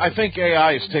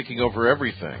AI is taking over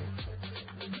everything.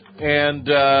 And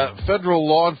federal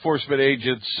law enforcement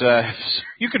agents,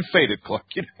 you can fade it, Clark.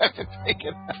 You don't have to take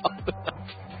it out.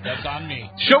 That's on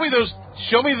me. Show me those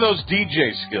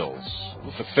DJ skills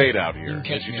with the fade out here. You can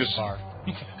catch me just far.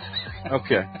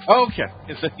 Okay.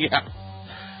 Yeah.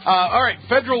 All right.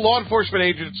 Federal law enforcement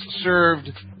agents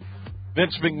served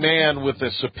Vince McMahon with a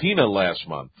subpoena last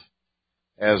month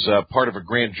as part of a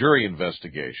grand jury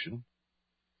investigation.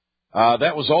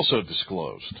 That was also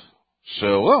disclosed.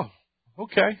 So,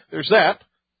 okay, there's that.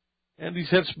 And he's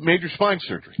had some major spine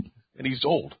surgery, and he's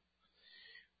old.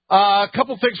 A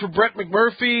couple things for Brett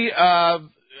McMurphy. I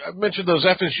mentioned those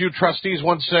FSU trustees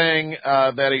once saying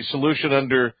that a solution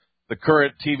under the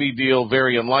current TV deal,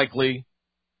 very unlikely.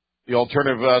 The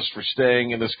alternative of us for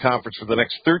staying in this conference for the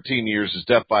next 13 years is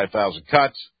death by 1,000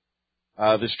 cuts.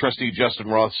 This trustee, Justin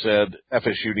Roth, said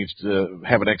FSU needs to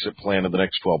have an exit plan in the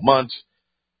next 12 months.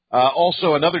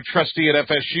 Also, another trustee at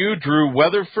FSU, Drew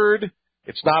Weatherford.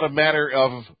 It's not a matter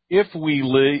of if we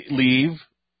leave,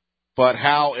 but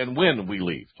how and when we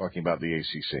leave, talking about the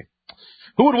ACC.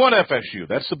 Who would want FSU?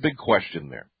 That's the big question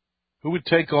there. Who would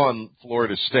take on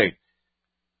Florida State?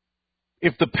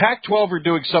 If the Pac-12 are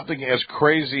doing something as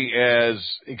crazy as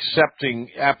accepting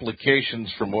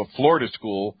applications from a Florida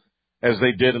school as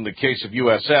they did in the case of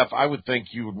USF, I would think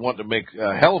you would want to make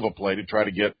a hell of a play to try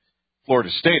to get Florida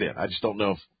State in. I just don't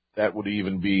know if that would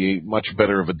even be much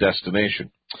better of a destination.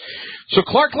 So,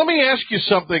 Clark, let me ask you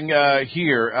something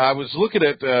here. I was looking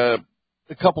at a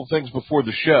couple things before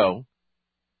the show,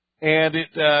 and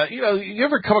you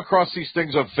ever come across these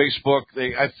things on Facebook?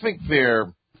 I think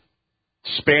they're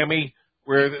spammy,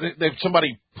 where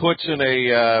somebody puts in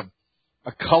a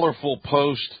colorful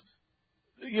post,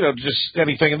 just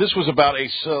anything. And this was about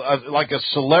like a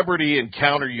celebrity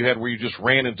encounter you had where you just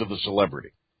ran into the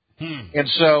celebrity. And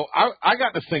so I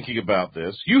got to thinking about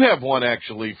this. You have one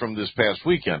actually from this past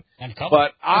weekend.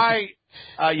 But I'm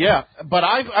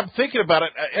thinking about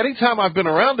it. Anytime I've been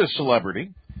around a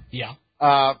celebrity,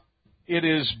 it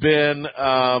has been,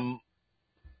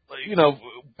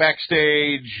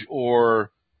 backstage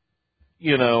or,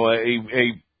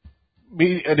 an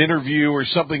interview or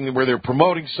something where they're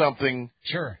promoting something.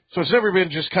 Sure. So it's never been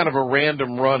just kind of a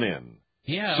random run-in.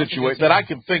 Situation that I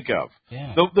can think of.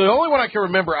 Yeah. The only one I can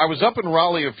remember, I was up in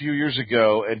Raleigh a few years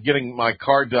ago and getting my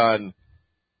car done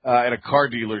at a car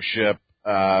dealership.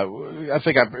 I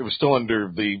think it was still under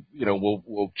the,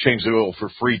 we'll change the oil for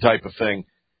free type of thing.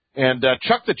 And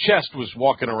Chuck the Chest was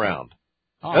walking around.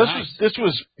 Oh, now, this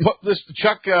was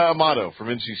Chuck Amato from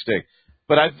NC State.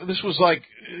 But this was like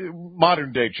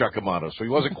modern day Chuck Amato, so he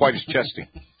wasn't quite as chesty.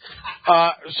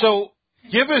 So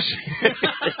give us,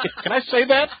 can I say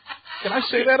that? Can I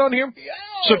say that on here?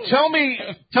 So tell me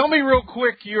real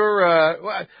quick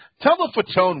tell the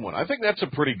Fatone one. I think that's a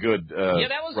pretty good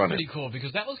that was run-in. Pretty cool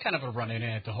because that was kind of a run-in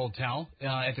at the hotel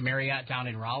at the Marriott down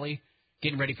in Raleigh,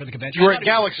 getting ready for the convention. You were at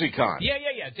GalaxyCon. Yeah,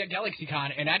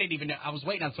 GalaxyCon, and I was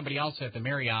waiting on somebody else at the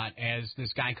Marriott as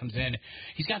this guy comes in.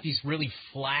 He's got these really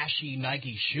flashy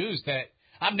Nike shoes that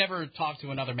I've never talked to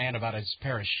another man about his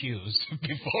pair of shoes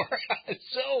before.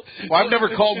 I've never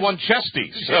called one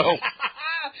chesty, so.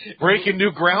 Breaking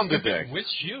new ground today. With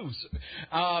shoes.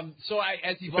 So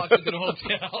as he walked into the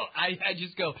hotel, I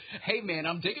just go, hey, man,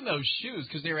 I'm digging those shoes,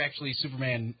 because they were actually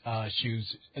Superman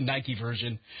shoes, a Nike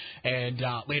version. And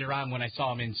later on, when I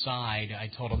saw him inside, I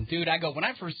told him, dude, when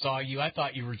I first saw you, I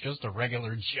thought you were just a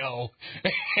regular Joe.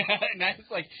 And I was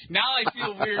like, now I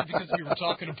feel weird because we were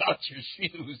talking about your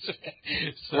shoes.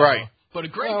 So, right. But a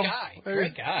great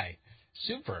guy.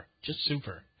 Super. Just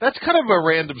super. That's kind of a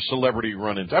random celebrity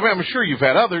run-in. I mean, I'm sure you've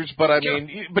had others, but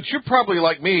but you're probably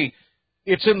like me.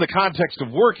 It's in the context of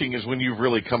working is when you've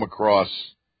really come across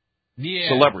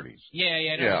celebrities. Yeah,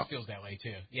 it always feels that way,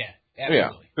 too. Yeah,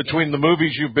 absolutely. Yeah, between the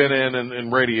movies you've been in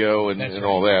and radio and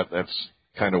all that, that's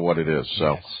kind of what it is.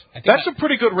 So that's a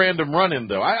pretty good random run-in,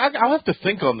 though. I'll have to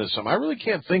think on this some. I really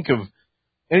can't think of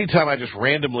anytime I just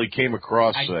randomly came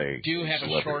across I do have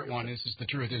a short one. This is the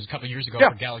truth. It was a couple of years ago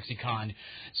for GalaxyCon.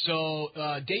 So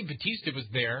Dave Bautista was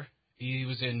there. He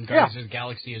was in Guardians of the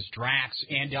Galaxy as Drax.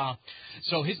 And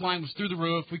so his line was through the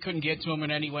roof. We couldn't get to him in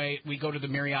any way. We go to the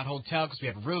Marriott Hotel because we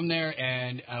have a room there.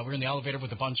 And we're in the elevator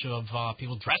with a bunch of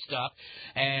people dressed up.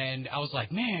 And I was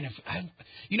like, man,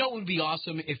 it would be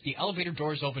awesome if the elevator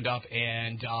doors opened up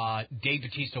and Dave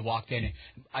Bautista walked in.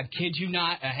 I kid you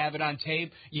not, I have it on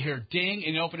tape. You hear ding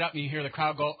and open up and you hear the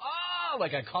crowd go, oh,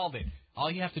 like I called it. All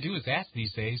you have to do is ask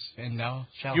these days, and now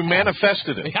you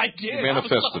manifested it. I did. You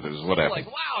manifested it is what happened. Like,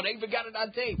 wow, they even got it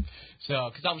on tape. So,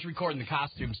 because I was recording the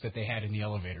costumes that they had in the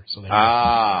elevator. So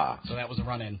that was a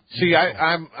run-in. See,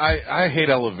 I hate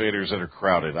elevators that are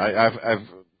crowded. I've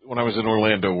when I was in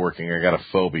Orlando working, I got a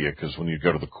phobia because when you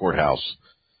go to the courthouse,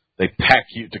 they pack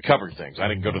you to cover things. I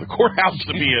didn't go to the courthouse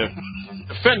to be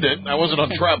a defendant. I wasn't on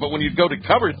trial, but when you go to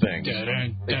cover things,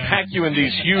 they pack you in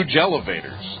these huge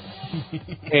elevators.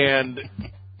 And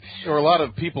there were a lot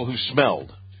of people who smelled.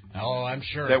 Oh, I'm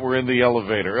sure. That were in the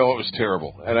elevator. Oh, it was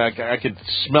terrible. And I could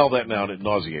smell that now, and it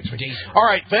nauseates me. All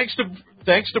right, thanks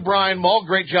to Brian Mull.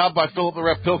 Great job by Philip the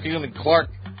Ref Pilkington and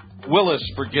Clark Willis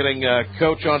for getting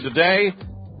Coach on today.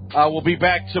 We'll be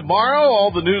back tomorrow.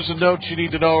 All the news and notes you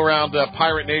need to know around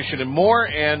Pirate Nation and more.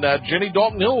 And Jenny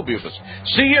Dalton Hill will be with us.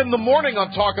 See you in the morning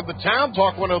on Talk of the Town,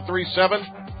 Talk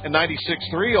 103.7. And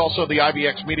 96.3, also the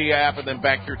IBX Media app, and then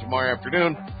back here tomorrow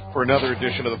afternoon for another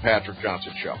edition of the Patrick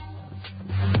Johnson Show.